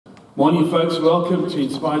Morning, folks. Welcome to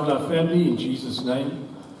Inspired Life Family in Jesus' name.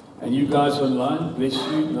 And you guys online, bless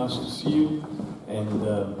you. Nice to see you. And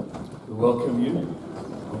we welcome you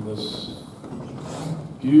on this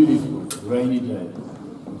beautiful, rainy day.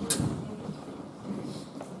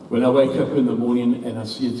 When I wake up in the morning and I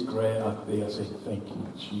see it's grey out there, I say, thank you,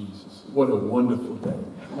 Jesus. What a wonderful day.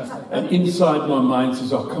 And inside my mind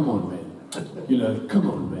says, oh, come on, man. You know, come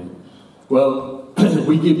on, man. Well,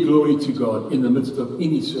 we give glory to God in the midst of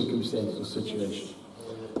any circumstance or situation.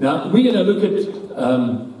 Now, we're going to look at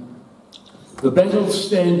the battle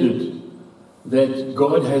standard that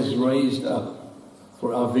God has raised up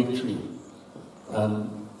for our victory.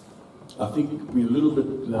 I think we're a little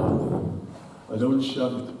bit louder. I don't want to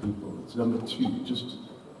shout at the people. It's number 2. Just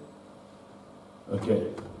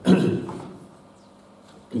okay. You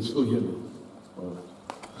can still hear me. All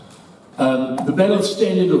right. The battle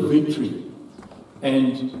standard of victory.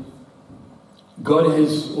 And God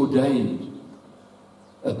has ordained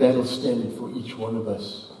a battle standard for each one of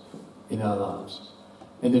us in our lives.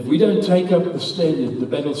 And if we don't take up the standard, the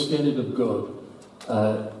battle standard of God,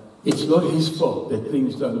 it's not His fault that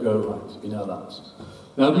things don't go right in our lives.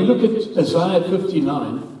 Now, if we look at Isaiah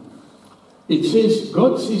 59, it says,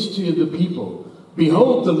 God says to the people,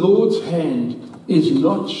 behold, the Lord's hand is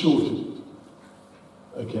not shortened.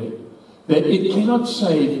 Okay? That it cannot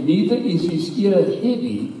save, neither is His ear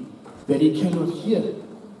heavy, that He cannot hear.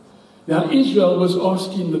 Now, Israel was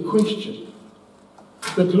asking the question,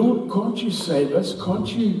 but Lord, can't you save us? Can't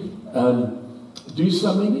you do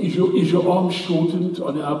something? Is your arm shortened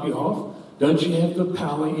on our behalf? Don't you have the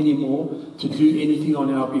power anymore to do anything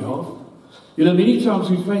on our behalf? You know, many times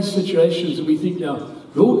we face situations and we think now,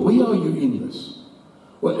 Lord, where are you in this?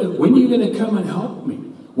 When are you going to come and help me?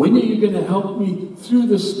 When are you going to help me through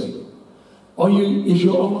this thing? Is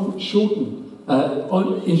your arm shortened?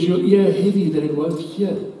 Is your ear heavy that it won't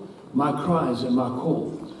hear my cries and my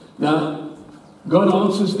call? Now, God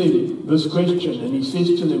answers them this question and He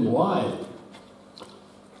says to them, why?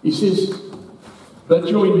 He says, but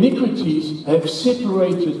your iniquities have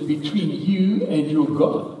separated between you and your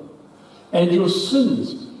God, and your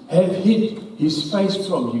sins have hid His face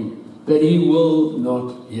from you, that He will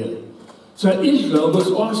not hear. So Israel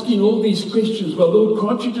was asking all these questions. Well, Lord,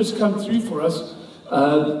 can't you just come through for us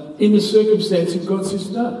in the circumstance? And God says,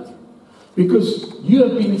 no. Because you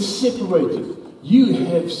have been separated. You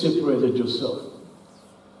have separated yourself.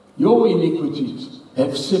 Your iniquities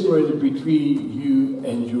have separated between you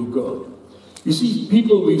and your God. You see,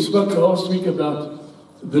 people, we spoke last week about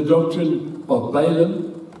the doctrine of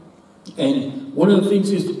Balaam. And one of the things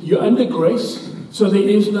is you're under grace, so there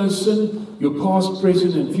is no sin. Your past,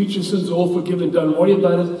 present, and future sins are all forgiven. Don't worry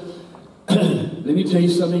about it. Let me tell you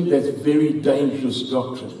something. That's very dangerous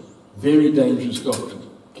doctrine. Very dangerous doctrine.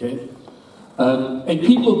 Okay? And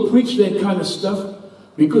people preach that kind of stuff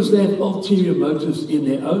because they have ulterior motives in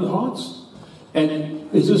their own hearts. And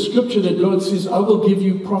there's a scripture that God says, I will give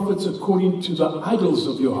you prophets according to the idols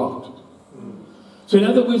of your heart. So in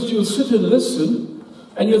other words, you'll sit and listen,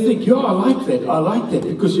 and you'll think, yeah, I like that,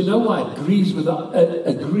 because you know why? It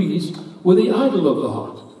agrees with the idol of the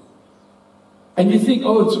heart. And you think,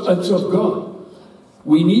 oh, it's of God.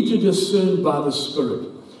 We need to discern by the Spirit.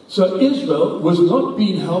 So Israel was not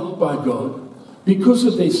being helped by God because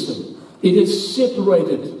of their sin. It is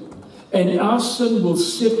separated. And our sin will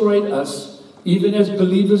separate us, even as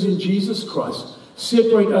believers in Jesus Christ,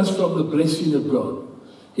 separate us from the blessing of God.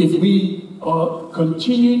 If we are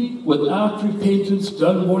continuing without repentance,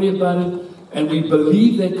 don't worry about it, and we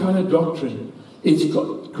believe that kind of doctrine, it's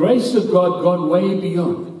got grace of God gone way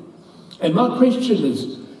beyond. And my question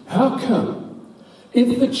is, how come,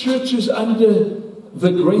 if the church is under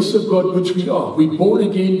the grace of God, which we are, we're born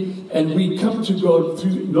again, and we come to God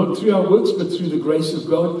through, not through our works, but through the grace of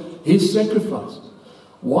God, His sacrifice,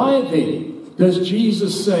 why then does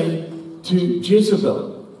Jesus say to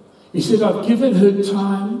Jezebel, He said, I've given her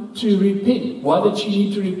time to repent. Why did she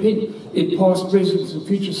need to repent? If past, present, and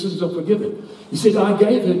future sins are forgiven. He said, I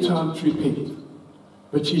gave her time to repent.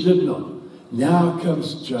 But she did not. Now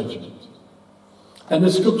comes judgment. And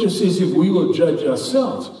the scripture says if we will judge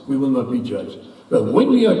ourselves, we will not be judged. But when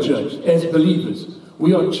we are judged as believers,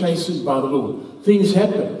 we are chastened by the Lord. Things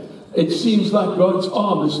happen. It seems like God's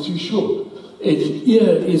arm is too short. Its ear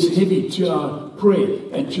is heavy to our prayer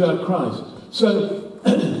and to our cries. So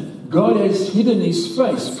God has hidden His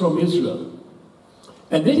face from Israel.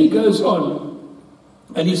 And then He goes on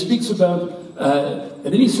and He speaks about, and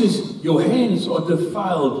then He says, your hands are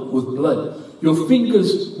defiled with blood, your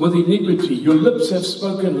fingers with iniquity, your lips have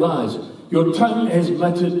spoken lies, your tongue has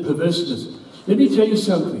muttered perverseness. Let me tell you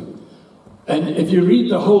something. And if you read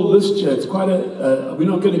the whole list here, it's quite we're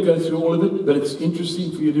not going to go through all of it, but it's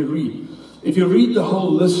interesting for you to read. If you read the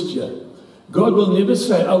whole list here, God will never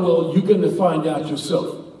say, oh, well, you're going to find out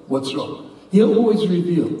yourself what's wrong. He'll always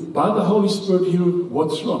reveal. By the Holy Spirit,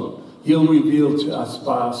 what's wrong. He'll reveal to us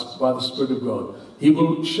by the Spirit of God. He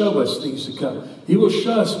will show us things to come. He will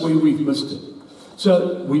show us where we've missed it.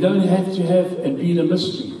 So we don't have to have and be in a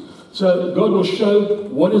mystery. So God will show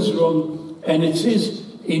what is wrong. And it says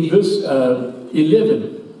in verse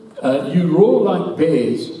 11, you roar like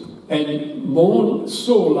bears and mourn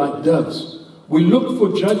sore like doves. We look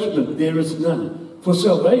for judgment, there is none. For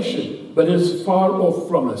salvation, but it is far off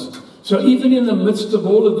from us. So even in the midst of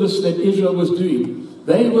all of this that Israel was doing,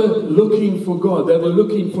 they were looking for God. They were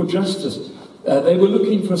looking for justice. They were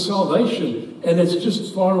looking for salvation, and it's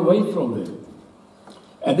just far away from them.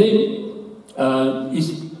 And then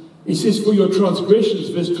he says, for your transgressions,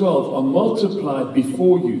 verse 12, are multiplied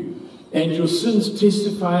before you, and your sins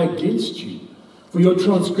testify against you. For your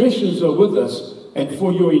transgressions are with us, and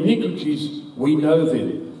for your iniquities we know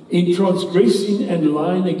them. In transgressing and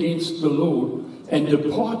lying against the Lord, and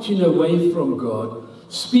departing away from God,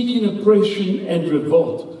 speaking oppression and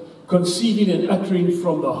revolt, conceiving and uttering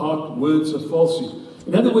from the heart words of falsehood.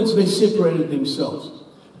 In other words, they separated themselves,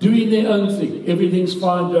 doing their own thing. Everything's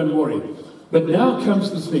fine, don't worry. But now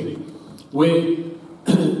comes the thing where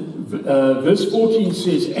verse 14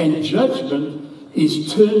 says, and judgment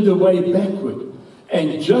is turned away backward,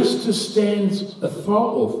 and justice stands afar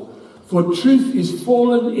off. For truth is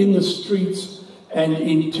fallen in the streets, and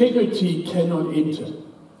integrity cannot enter.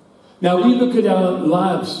 Now we look at our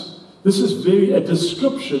lives. This is a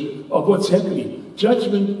description of what's happening.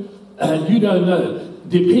 Judgment, you don't know.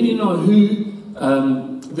 Depending on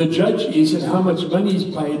who the judge is and how much money is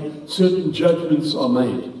paid, certain judgments are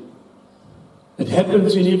made. It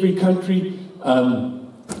happens in every country.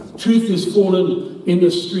 Truth is fallen in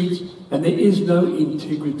the streets, and there is no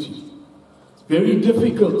integrity. It's very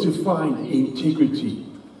difficult to find integrity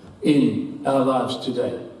in our lives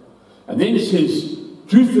today. And then it says,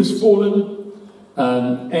 truth is fallen,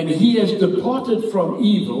 and he has departed from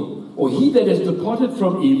evil, or he that has departed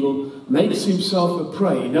from evil makes himself a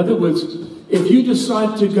prey. In other words, if you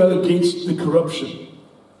decide to go against the corruption,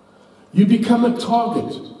 you become a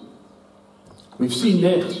target. We've seen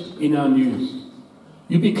that in our news.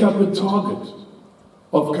 You become a target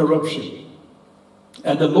of corruption.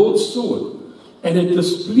 And the Lord saw it, and it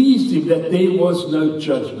displeased him that there was no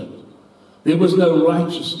judgment. There was no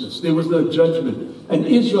righteousness. There was no judgment. And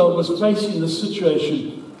Israel was facing the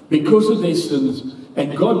situation because of their sins,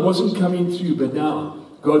 and God wasn't coming through. But now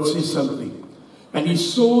God says something. And he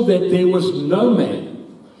saw that there was no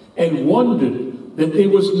man, and wondered that there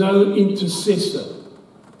was no intercessor.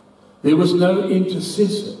 There was no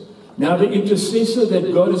intercessor. Now the intercessor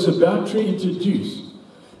that God is about to introduce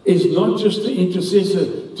is not just the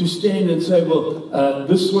intercessor to stand and say, well,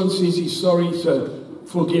 this one says he's sorry, so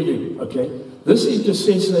forgive him, okay? This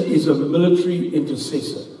intercessor is a military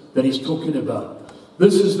intercessor that he's talking about.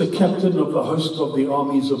 This is the captain of the host of the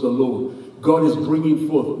armies of the Lord. God is bringing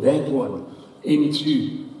forth that one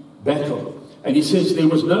into battle. And he says there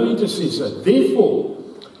was no intercessor. Therefore,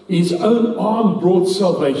 his own arm brought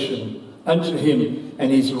salvation unto him,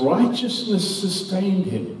 and his righteousness sustained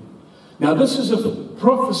him. Now this is a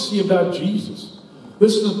prophecy about Jesus.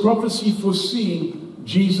 This is a prophecy foreseeing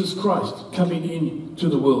Jesus Christ coming into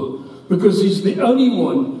the world, because he's the only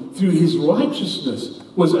one through his righteousness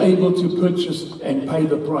was able to purchase and pay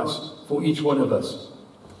the price for each one of us.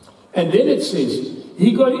 And then it says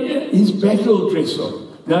he got his battle dress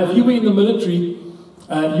on. Now if you were in the military,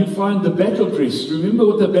 you'd find the battle dress. Remember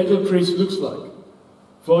what the battle dress looks like?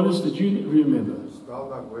 Hermanus, did you remember?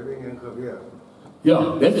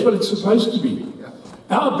 Yeah, that's what it's supposed to be.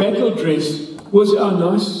 Our battle dress was our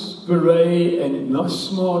nice beret and nice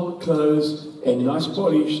smart clothes and nice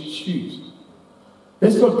polished shoes.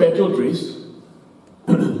 That's not battle dress.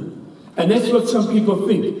 And that's what some people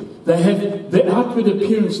think. They have the outward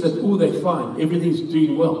appearance that, oh, they're fine, everything's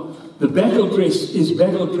doing well. The battle dress is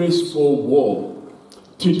battle dress for war,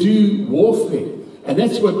 to do warfare. And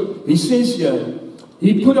that's what he says here.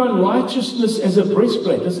 He put on righteousness as a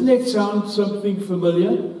breastplate. Doesn't that sound something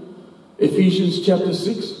familiar? Ephesians chapter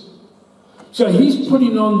 6. So he's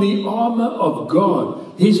putting on the armor of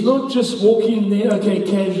God. He's not just walking there, okay,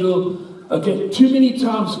 casual. Okay, too many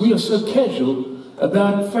times we are so casual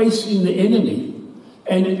about facing the enemy,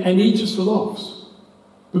 and he just laughs.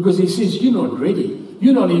 Because he says, you're not ready.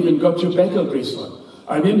 You're not even got your battle dress on.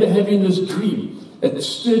 I remember having this dream. It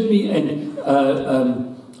stirred me, and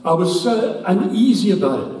I was so uneasy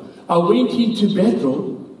about it. I went into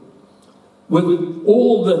battle with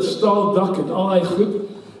all the style duck and all I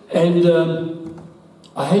goed, and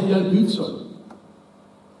I had no boots on.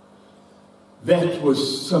 That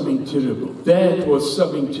was something terrible. That was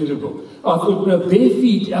something terrible. I thought, no, bare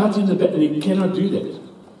feet out in the back, and you cannot do that.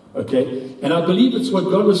 Okay? And I believe it's what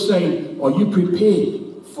God was saying. Are you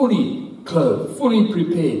prepared? Fully clothed, fully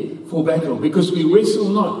prepared for battle. Because we wrestle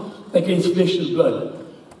not against flesh and blood,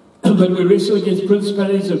 but we wrestle against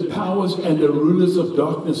principalities and powers and the rulers of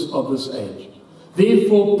darkness of this age.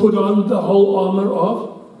 Therefore, put on the whole armor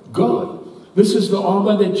of God. This is the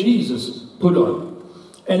armor that Jesus put on.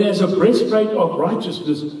 And as a breastplate of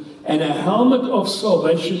righteousness and a helmet of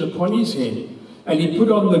salvation upon his head, and he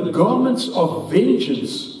put on the garments of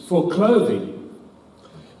vengeance for clothing,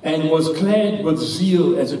 and was clad with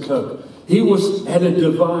zeal as a cloak. He had a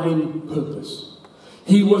divine purpose.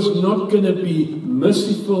 He was not going to be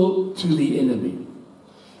merciful to the enemy.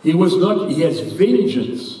 He has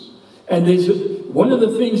vengeance. And there's one of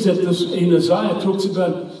the things that in Isaiah talks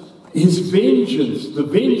about, his vengeance, the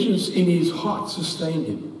vengeance in his heart sustained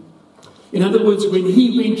him. In other words, when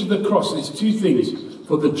he went to the cross, there's two things.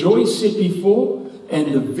 For the joy set before,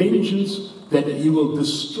 and the vengeance that he will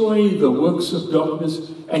destroy the works of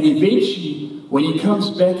darkness. And eventually, when he comes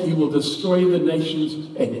back, he will destroy the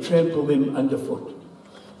nations and trample them underfoot.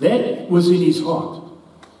 That was in his heart.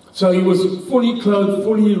 So he was fully clothed,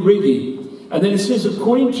 fully ready. And then it says,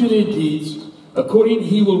 according to their deeds, according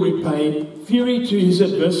he will repay, fury to his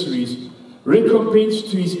adversaries, recompense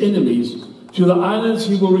to his enemies, to the islands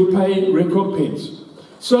he will repay recompense.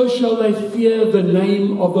 So shall they fear the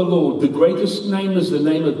name of the Lord. The greatest name is the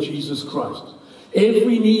name of Jesus Christ.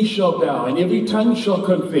 Every knee shall bow and every tongue shall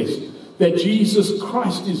confess that Jesus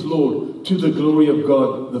Christ is Lord, to the glory of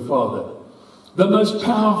God the Father. The most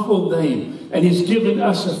powerful name, and he's given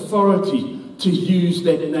us authority to use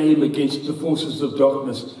that name against the forces of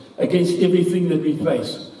darkness, against everything that we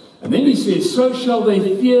face. And then he says, so shall they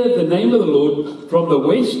fear the name of the Lord from the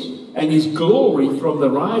west, and his glory from the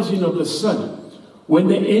rising of the sun. When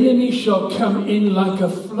the enemy shall come in like a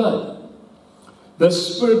flood, the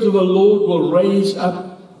Spirit of the Lord will raise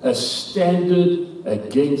up a standard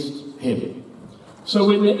against him. So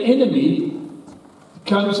when the enemy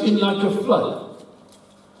comes in like a flood,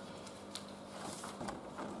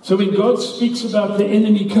 so when God speaks about the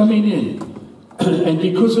enemy coming in, and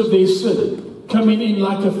because of their sin, coming in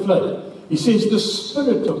like a flood, he says the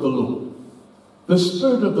Spirit of the Lord, the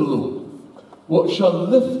Spirit of the Lord, what shall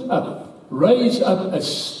lift up, raise up a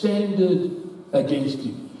standard against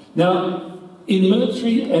him. Now, in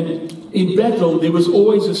military and in battle, there was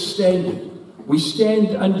always a standard. We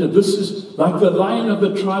stand under, this is like the Lion of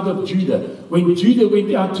the tribe of Judah. When Judah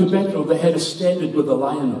went out to battle, they had a standard with a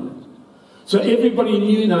lion on it. So everybody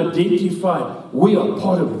knew and identified, we are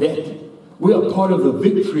part of that. We are part of the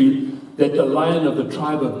victory that the Lion of the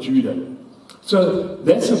tribe of Judah. So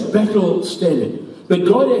that's a battle standard. But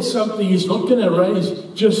God has something, he's not going to raise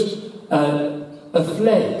just a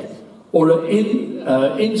flag or an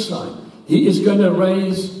ensign. He is going to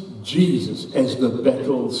raise Jesus as the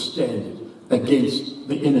battle standard against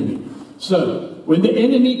the enemy. So, when the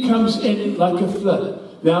enemy comes in like a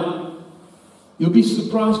flood, now, you'll be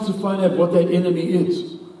surprised to find out what that enemy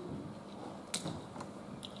is.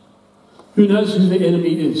 Who knows who the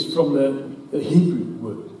enemy is from the Hebrew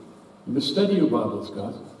word? You must study your Bibles,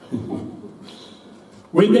 guys.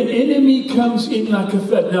 When the enemy comes in like a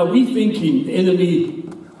flood, now we're thinking the enemy,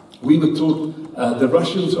 we were taught the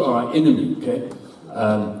Russians are our enemy, okay?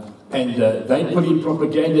 And they put in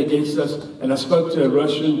propaganda against us. And I spoke to a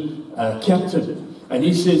Russian captain, and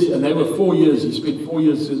he says, and they were 4 years, he spent 4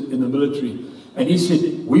 years in the military, and he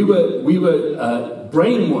said, we were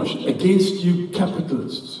brainwashed against you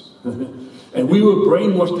capitalists. And we were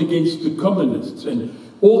brainwashed against the communists, and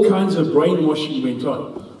all kinds of brainwashing went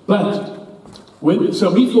on. But,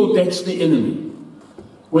 so we thought that's the enemy.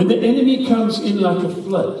 When the enemy comes in like a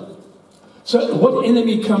flood, so what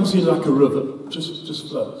enemy comes in like a river? Just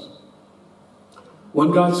flows.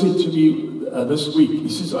 One guy said to me this week, he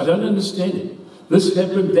says, I don't understand it. This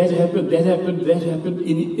happened, that happened, that happened, that happened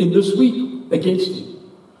in this week against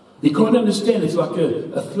him. He can't understand. It's like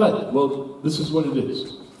a flood. Well, this is what it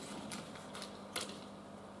is.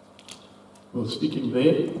 We'll stick him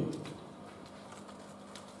there.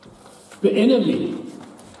 The enemy,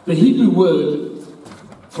 the Hebrew word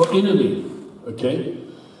for enemy, okay,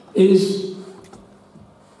 is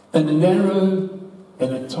a narrow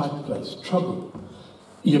and a tight place. Trouble.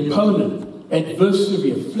 The opponent,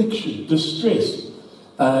 adversary, affliction, distress,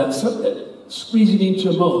 squeezing into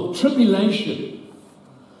a mold, tribulation,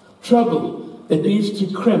 trouble. It means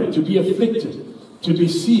to cramp, to be afflicted, to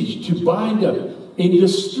besiege, to bind up, in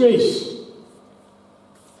distress,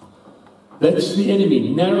 That's the enemy.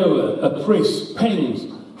 Narrower, oppressed,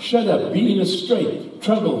 pangs, shut up, be in a strait,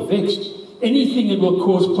 trouble, vexed, anything that will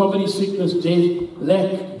cause poverty, sickness, death,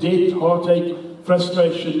 lack, debt, heartache,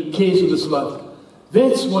 frustration, cares of this life.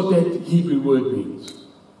 That's what that Hebrew word means.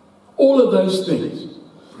 All of those things.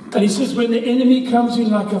 And he says, when the enemy comes in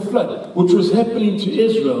like a flood, which was happening to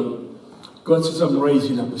Israel, God says, I'm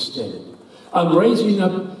raising up a standard. I'm raising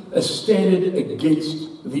up a standard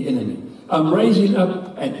against the enemy. I'm raising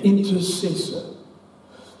up an intercessor.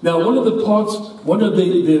 Now, one of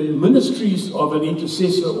the ministries of an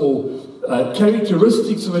intercessor, or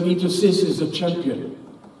characteristics of an intercessor, is a champion.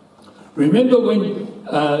 Remember when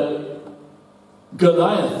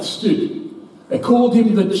Goliath stood, they called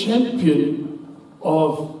him the champion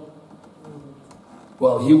of,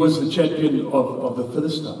 well, he was the champion of the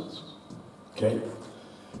Philistines. Okay?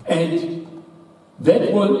 And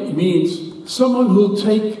that one means someone who will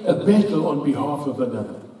take a battle on behalf of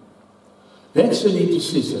another. That's an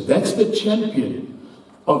intercessor. That's the champion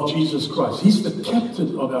of Jesus Christ. He's the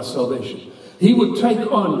captain of our salvation. He would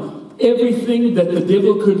take on everything that the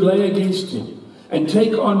devil could lay against him and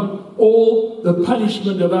take on all the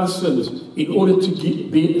punishment of our sins in order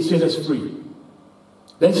to set us free.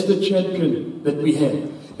 That's the champion that we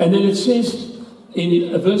have. And then it says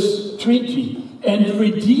in verse 20, and the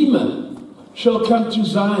Redeemer shall come to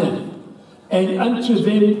Zion, and unto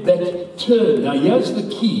them that turn. Now here's the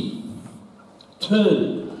key.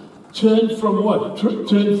 Turn. Turn from what?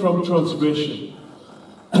 Turn from transgression.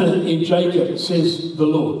 In Jacob, says the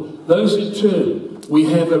Lord, those who turn,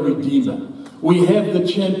 we have a Redeemer. We have the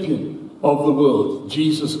champion of the world,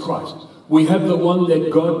 Jesus Christ. We have the one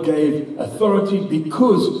that God gave authority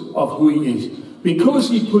because of who he is. Because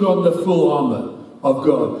he put on the full armor of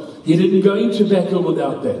God. He didn't go into battle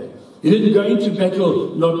without that. He didn't go into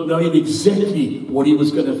battle not knowing exactly what he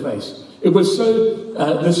was going to face. It was so,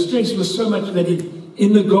 the stress was so much that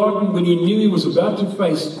in the garden, when he knew he was about to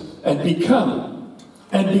face and become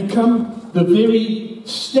the very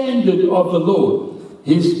standard of the Lord,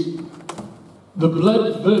 the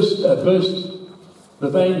blood burst, the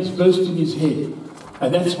veins burst in his head.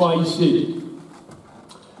 And that's why he said,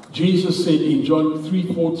 Jesus said in John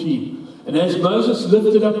 3:14, and as Moses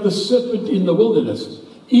lifted up the serpent in the wilderness,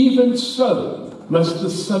 even so must the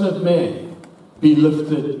Son of Man be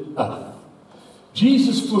lifted up.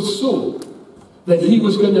 Jesus foresaw that he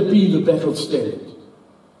was going to be the battle standard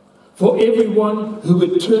for everyone who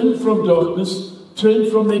would turn from darkness, turn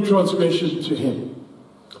from their transgression to him.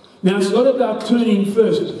 Now, it's not about turning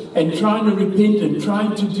first and trying to repent and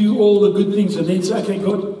trying to do all the good things and then say, okay,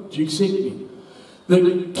 God, do you accept me?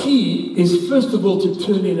 The key is, first of all, to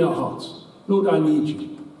turn in our hearts. Lord, I need you.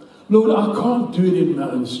 Lord, I can't do it in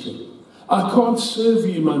my own strength. I can't serve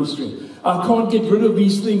you in my own strength. I can't get rid of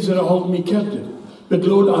these things that are holding me captive. But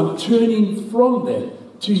Lord, I'm turning from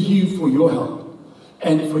that to you for your help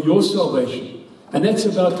and for your salvation. And that's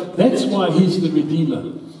why he's the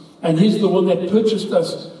Redeemer. And he's the one that purchased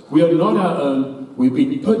us. We are not our own. We've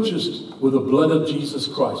been purchased with the blood of Jesus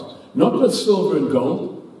Christ. Not with silver and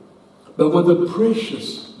gold, but with the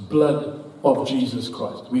precious blood of Jesus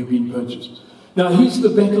Christ. We've been purchased. Now, he's the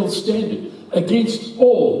battle standard against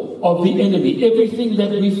all of the enemy. Everything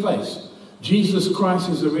that we face, Jesus Christ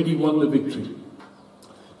has already won the victory.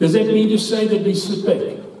 Does that mean to say that we sit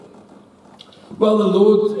back? Well, the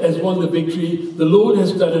Lord has won the victory. The Lord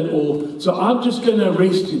has done it all. So I'm just going to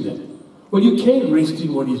rest in that. Well, you can rest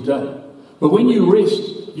in what he's done. But when you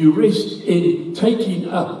rest in taking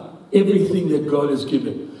up everything that God has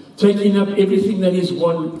given. Taking up everything that is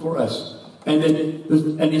won for us. And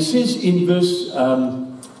he says in verse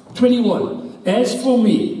 21, as for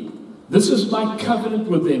me, this is my covenant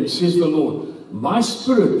with them, says the Lord. My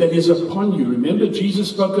spirit that is upon you. Remember, Jesus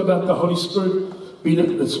spoke about the Holy Spirit.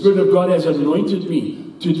 The Spirit of God has anointed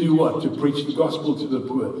me to do what? To preach the gospel to the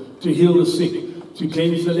poor, to heal the sick, to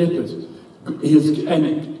cleanse the lepers,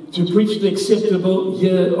 and to preach the acceptable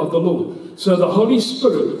year of the Lord. So the Holy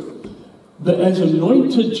Spirit, that has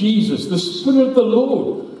anointed Jesus, the Spirit of the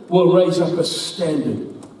Lord, will raise up a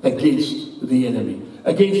standard against the enemy.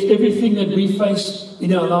 Against everything that we face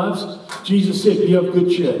in our lives. Jesus said, be of good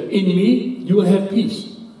cheer. In me, you will have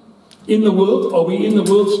peace. In the world, are we in the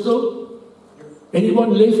world still?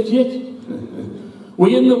 Anyone left yet?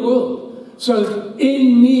 We're in the world. So,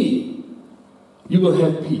 in me, you will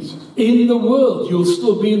have peace. In the world, you'll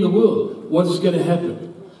still be in the world. What is going to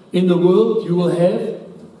happen? In the world, you will have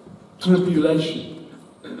tribulation.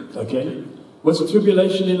 Okay? What's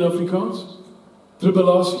tribulation in Afrikaans?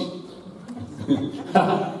 Tribulatie.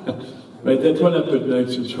 Wait, that one I put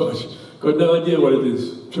notes in charge. Got no idea what it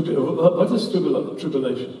is. What is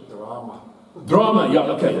tribulation? Drama. Drama, yeah,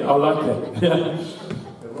 okay, I like that.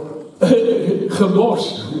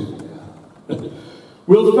 Gemors.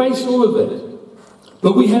 We'll face all of that.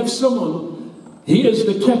 But we have someone, he is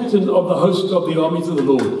the captain of the host of the armies of the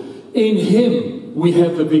Lord. In him we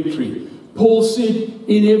have the victory. Paul said,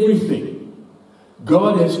 in everything,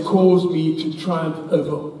 God has caused me to triumph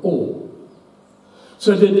over all.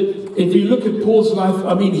 So that if you look at Paul's life,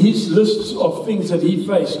 I mean, his lists of things that he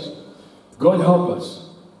faced, God help us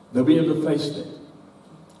that we ever faced that.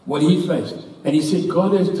 What he faced. And he said,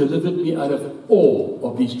 God has delivered me out of all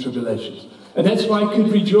of these tribulations. And that's why I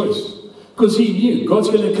could rejoice. Because he knew God's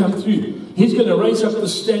going to come through. He's going to raise up the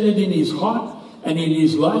standard in his heart and in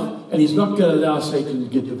his life. And he's not going to allow Satan to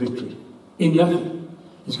get the victory. In nothing.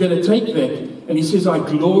 He's going to take that. And he says, I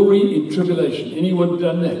glory in tribulation. Anyone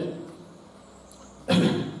done that?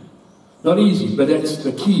 Not easy, but that's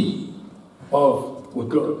the key of what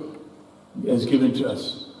God has given to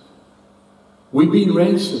us. We've been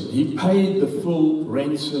ransomed. He paid the full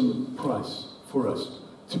ransom price for us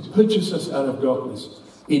to purchase us out of darkness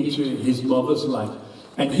into his marvelous light.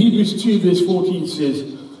 And Hebrews 2 verse 14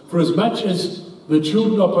 says, for as much as the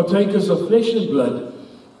children are partakers of flesh and blood,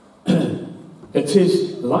 it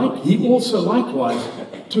says, like he also likewise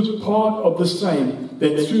took part of the same,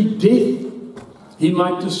 that through death he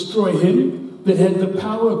might destroy him that had the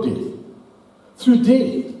power of death. Through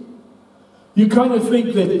death. You kind of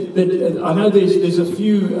think that I know there's a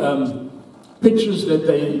few pictures that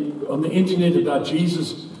they on the internet about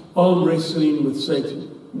Jesus arm wrestling with Satan.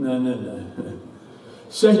 No.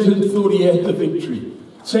 Satan thought he had the victory.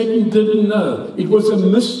 Satan didn't know. It was a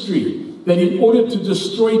mystery that in order to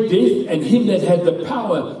destroy death and him that had the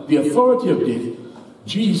power, the authority of death,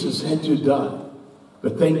 Jesus had to die.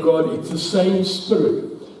 But thank God it's the same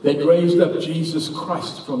Spirit that raised up Jesus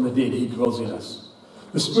Christ from the dead. He dwells in us.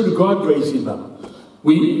 The Spirit of God raised him up.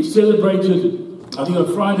 We celebrated, I think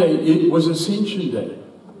on Friday, it was Ascension Day.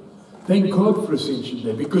 Thank God for Ascension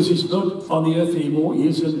Day, because he's not on the earth anymore. He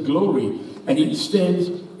is in glory. And he stands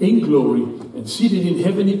in glory and seated in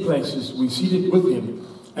heavenly places. We seated with him.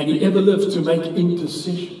 And he ever lives to make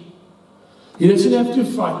intercession. He doesn't have to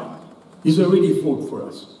fight. He's already fought for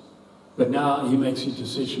us. But now he makes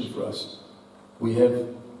intercession for us. We have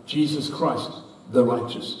Jesus Christ, the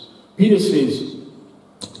righteous. Peter says,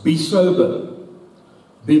 be sober,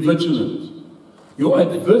 be vigilant. Your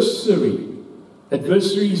adversary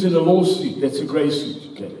is in a lawsuit, that's a grey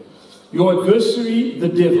suit, okay. Your adversary, the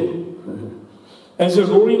devil, as a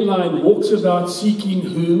roaring lion, walks about seeking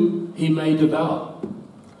whom he may devour.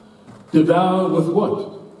 Devour with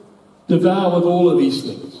what? Devour with all of these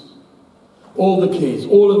things. All the cares,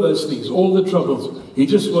 all of those things, all the troubles. He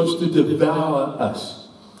just wants to devour us.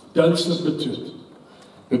 Don't submit to it.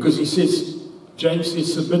 Because he says, James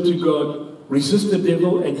says, submit to God, resist the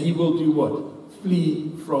devil, and he will do what?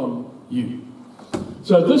 Flee from you.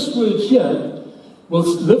 So this word here will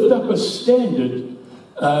lift up a standard.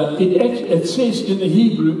 It says in the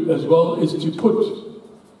Hebrew as well, is to put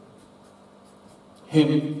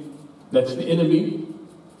him, that's the enemy,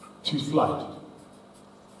 to flight.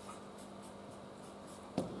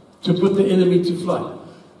 To put the enemy to flight.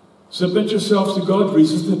 Submit yourselves to God,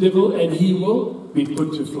 resist the devil, and he will be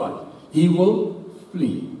put to flight. He will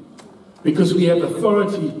flee. Because we have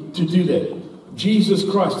authority to do that. Jesus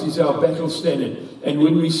Christ is our battle standard. And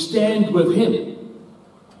when we stand with him,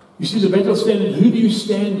 you see the battle standard, who do you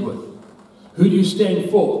stand with? Who do you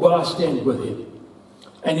stand for? Well, I stand with him.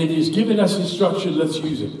 And it has given us instruction, let's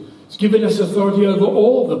use it. It's given us authority over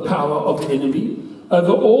all the power of the enemy,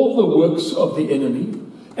 over all the works of the enemy,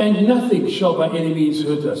 and nothing shall by any means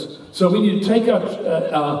hurt us. So we need to take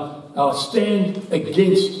our stand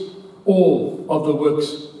against all of the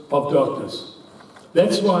works of darkness.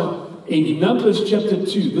 That's why in Numbers chapter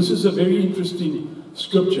 2, this is a very interesting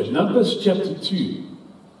scripture. Numbers chapter 2.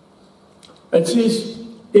 It says,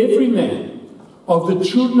 every man of the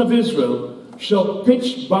children of Israel shall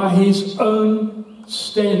pitch by his own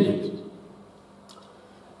standard.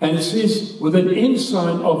 And it says, with an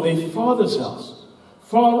ensign of their father's house,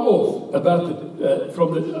 far off about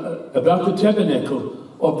the tabernacle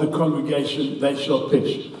of the congregation, they shall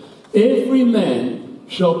pitch. Every man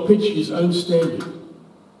shall pitch his own standard.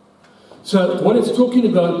 So what it's talking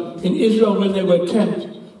about in Israel when they were camped,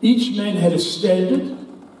 each man had a standard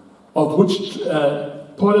of which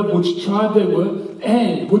part of which tribe they were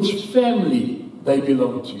and which family they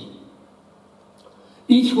belonged to.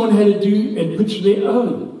 Each one had to do and pitch their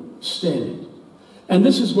own standard. And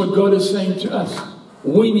this is what God is saying to us.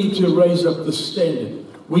 We need to raise up the standard.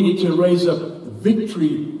 We need to raise up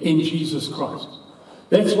victory in Jesus Christ.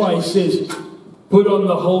 That's why he says, put on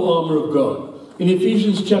the whole armor of God. In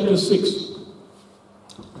Ephesians chapter 6,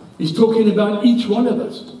 He's talking about each one of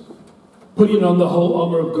us putting on the whole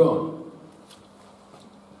armor of God.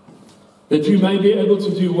 That you may be able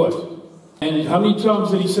to do what? And how many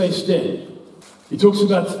times did he say stand? He talks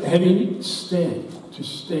about having to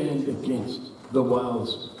stand against the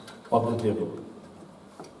wiles of the devil.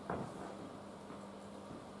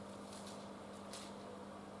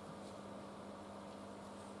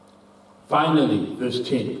 Finally, verse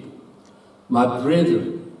 10. My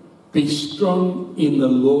brethren, be strong in the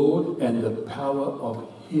Lord and the power of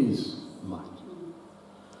his might.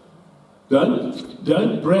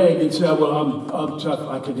 Don't brag and say, well, I'm tough,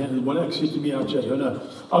 I can handle it. When I said to me, oh no,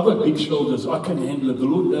 I've got big shoulders, I can handle it. The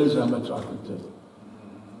Lord knows how much I can take.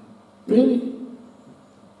 Really?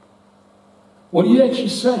 What are you actually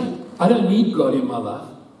saying? I don't need God in my life.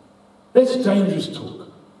 That's dangerous talk.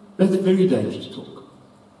 That's very dangerous talk.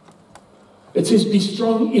 It says, be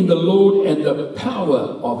strong in the Lord and the power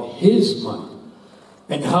of his might.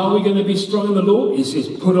 And how are we going to be strong in the Lord? It says,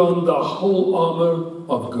 put on the whole armor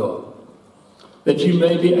of God, that you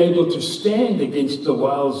may be able to stand against the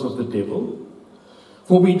wiles of the devil.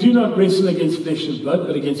 For we do not wrestle against flesh and blood,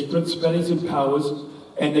 but against principalities and powers,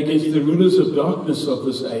 and against the rulers of darkness of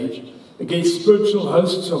this age, against spiritual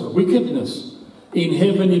hosts of wickedness in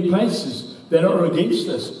heavenly places that are against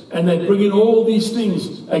us. And they bring in all these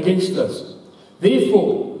things against us.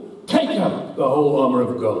 Therefore, take up the whole armor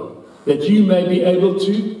of God, that you may be able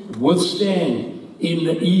to withstand in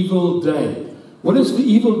the evil day. What is the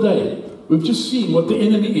evil day? We've just seen what the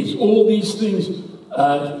enemy is. All these things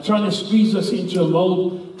trying to squeeze us into a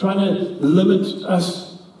mold, trying to limit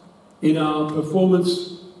us in our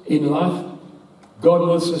performance in life. God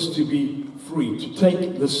wants us to be free, to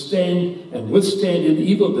take the stand and withstand in the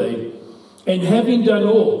evil day. And having done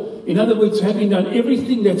all, in other words, having done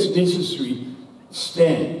everything that's necessary,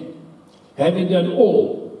 stand. Having done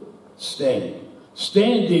all, stand.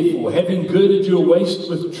 Stand therefore, having girded your waist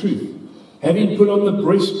with truth, having put on the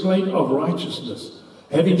breastplate of righteousness,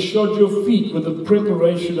 having shod your feet with the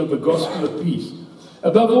preparation of the gospel of peace.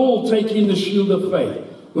 Above all, taking the shield of faith,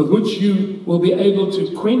 with which you will be able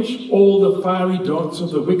to quench all the fiery darts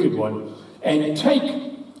of the wicked one, and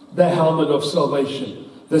take the helmet of salvation,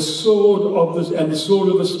 the sword and the sword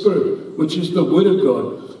of the Spirit, which is the word of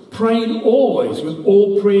God, praying always with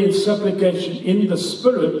all prayer and supplication in the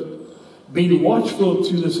Spirit, being watchful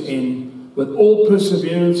to this end, with all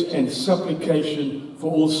perseverance and supplication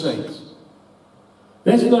for all saints.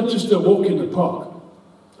 That's not just a walk in the park.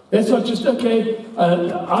 That's not just, okay,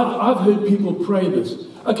 I've heard people pray this.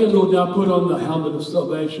 Okay, Lord, now put on the helmet of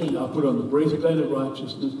salvation, now put on the breastplate of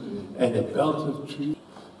righteousness, and a belt of truth.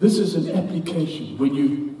 This is an application. When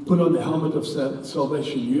you put on the helmet of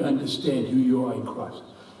salvation, you understand who you are in Christ.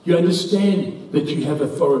 You understand that you have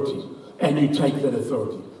authority, and you take that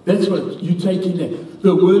authority. That's what you take in there.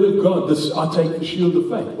 The word of God, I take the shield of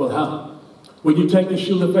faith. Well, how? When you take the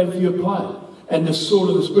shield of faith, you apply it. And the sword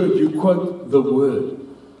of the Spirit, you quote the word.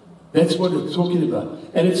 That's what it's talking about.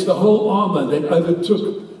 And it's the whole armor that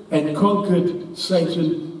overtook and conquered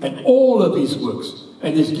Satan and all of his works,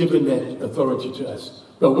 and has given that authority to us.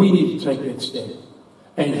 But we need to take that stand.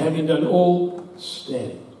 And having done all,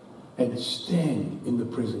 stand. And stand in the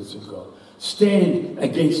presence of God. Stand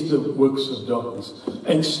against the works of darkness.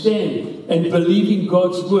 And stand and believe in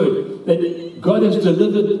God's word that God has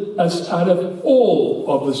delivered us out of all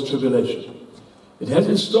of this tribulation. It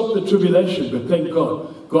hasn't stopped the tribulation, but thank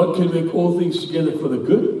God. God can make all things together for the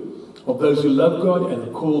good of those who love God and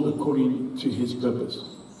are called according to his purpose.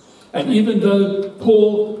 And even though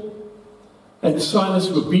Paul and Silas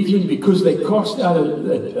were beaten because they cast out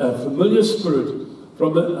a familiar spirit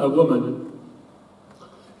from a woman,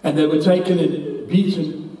 and they were taken and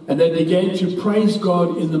beaten, and they began to praise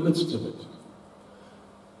God in the midst of it.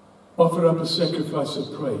 Offer up a sacrifice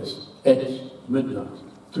of praise at midnight.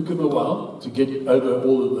 Took them a while to get over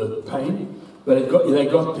all of the pain, but they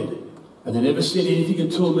got there. And they never said anything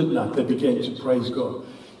until midnight. They began to praise God.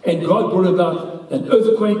 And God brought about an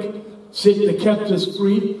earthquake, set the captives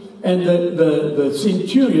free, and the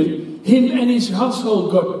centurion, him and his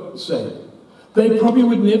household got saved. They probably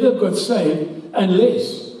would never have got saved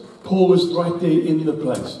unless Paul was right there in the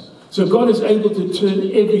place. So God is able to turn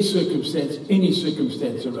every circumstance, any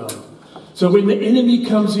circumstance around. So when the enemy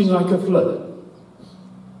comes in like a flood,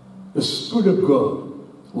 the Spirit of God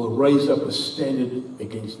will raise up a standard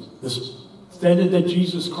against it. This standard that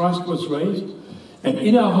Jesus Christ was raised. And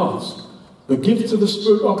in our hearts, the gifts of the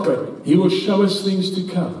Spirit operate. He will show us things to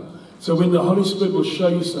come. So when the Holy Spirit will show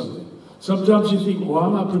you something, sometimes you think, why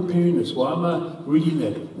am I preparing this? Why am I reading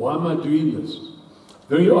that? Why am I doing this?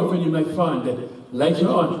 Very often you may find that later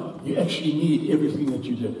on, you actually need everything that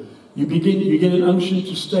you do. You get an unction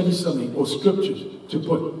to study something or scriptures to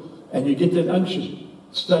put, and you get that unction,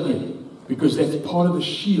 study it, because that's part of the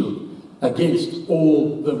shield against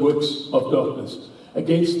all the works of darkness,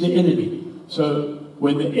 against the enemy. So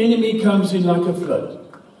when the enemy comes in like a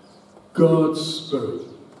flood, God's Spirit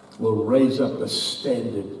will raise up a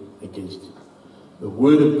standard against him. The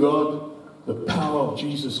Word of God, the power of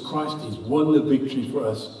Jesus Christ, He's won the victory for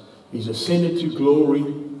us. He's ascended to glory.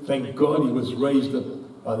 Thank God He was raised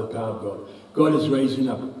up by the power of God. God is raising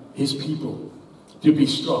up His people to be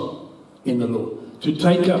strong in the Lord, to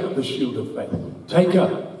take up the shield of faith, take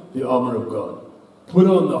up the armor of God, put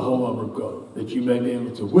on the whole armor of God, that you may be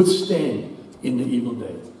able to withstand in the evil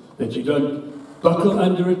day, that you don't buckle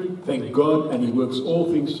under it. Thank God, and He works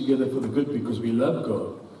all things together for the good, because we love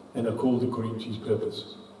God and are called according to His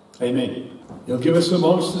purpose. Amen. He'll give us a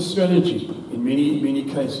master strategy in many, many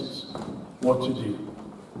cases, what to do.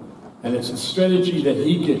 And it's a strategy that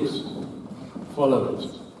He gives. Follow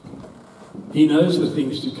it. He knows the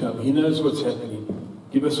things to come. He knows what's happening.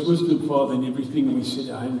 Give us wisdom, Father, in everything we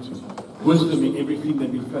set our hand to. Wisdom in everything that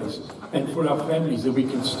we face. And for our families, that we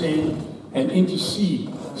can stand and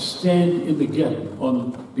intercede, stand in the gap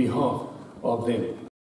on behalf of them.